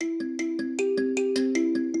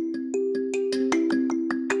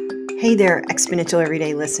Hey there, Exponential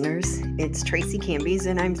Everyday listeners. It's Tracy Cambies,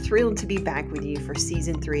 and I'm thrilled to be back with you for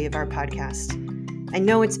Season 3 of our podcast. I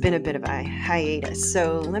know it's been a bit of a hiatus,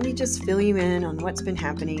 so let me just fill you in on what's been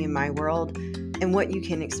happening in my world and what you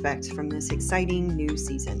can expect from this exciting new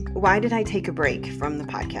season. Why did I take a break from the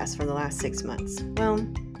podcast for the last 6 months? Well,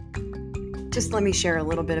 just let me share a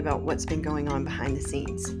little bit about what's been going on behind the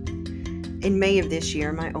scenes. In May of this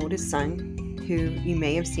year, my oldest son, who you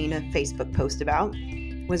may have seen a Facebook post about,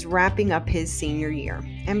 was wrapping up his senior year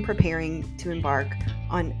and preparing to embark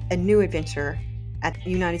on a new adventure at the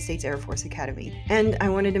United States Air Force Academy. And I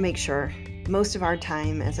wanted to make sure most of our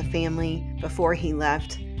time as a family before he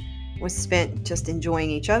left was spent just enjoying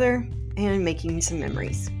each other and making some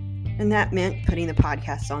memories. And that meant putting the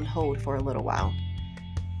podcast on hold for a little while.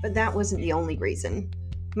 But that wasn't the only reason.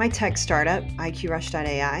 My tech startup,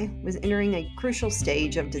 IQRush.ai, was entering a crucial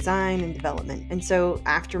stage of design and development. And so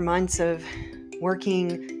after months of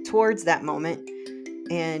working towards that moment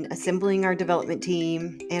and assembling our development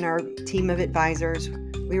team and our team of advisors,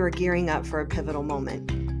 we were gearing up for a pivotal moment.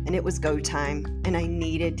 And it was go time, and I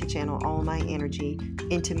needed to channel all my energy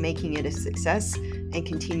into making it a success and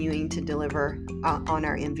continuing to deliver on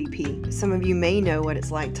our MVP. Some of you may know what it's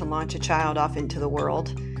like to launch a child off into the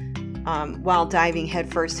world while diving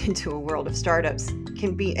headfirst into a world of startups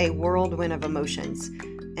can be a whirlwind of emotions.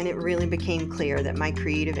 And it really became clear that my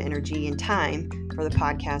creative energy and time for the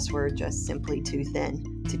podcast were just simply too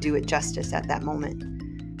thin to do it justice at that moment.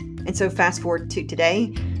 And so fast forward to today,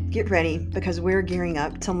 get ready because we're gearing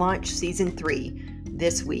up to launch Season 3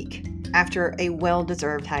 this week after a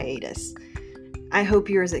well-deserved hiatus. I hope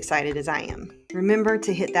you're as excited as I am. Remember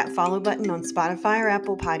to hit that follow button on Spotify or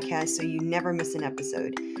Apple Podcasts so you never miss an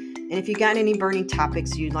episode. And if you got any burning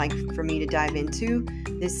topics you'd like for me to dive into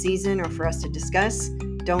this season or for us to discuss,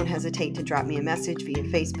 don't hesitate to drop me a message via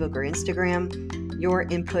Facebook or Instagram. Your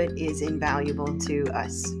input is invaluable to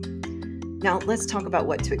us. Now, let's talk about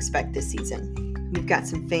what to expect this season. We've got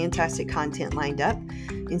some fantastic content lined up.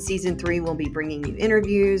 In Season 3, we'll be bringing you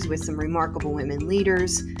interviews with some remarkable women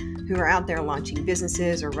leaders who are out there launching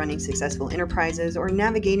businesses or running successful enterprises or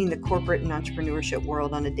navigating the corporate and entrepreneurship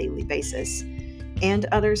world on a daily basis, and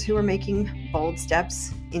others who are making bold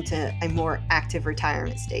steps into a more active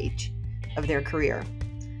retirement stage of their career.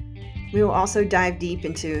 We will also dive deep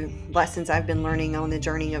into lessons I've been learning on the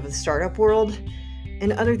journey of the startup world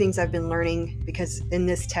and other things I've been learning because in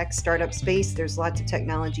this tech startup space, there's lots of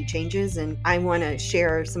technology changes, and I want to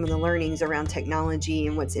share some of the learnings around technology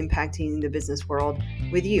and what's impacting the business world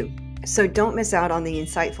with you. So don't miss out on the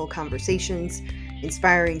insightful conversations,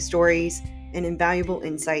 inspiring stories, and invaluable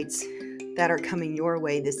insights that are coming your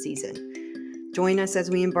way this season. Join us as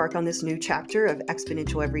we embark on this new chapter of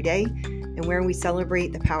Exponential Everyday, and where we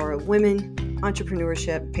celebrate the power of women,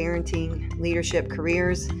 entrepreneurship, parenting, leadership,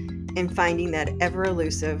 careers, and finding that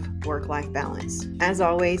ever-elusive work-life balance. As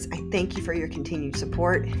always, I thank you for your continued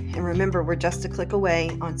support, and remember, we're just a click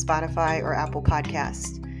away on Spotify or Apple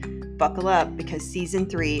Podcasts. Buckle up because Season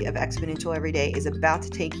 3 of Exponential Everyday is about to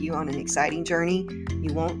take you on an exciting journey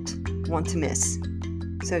you won't want to miss.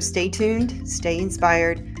 So stay tuned, stay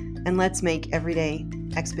inspired, and let's make every day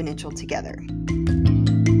exponential together.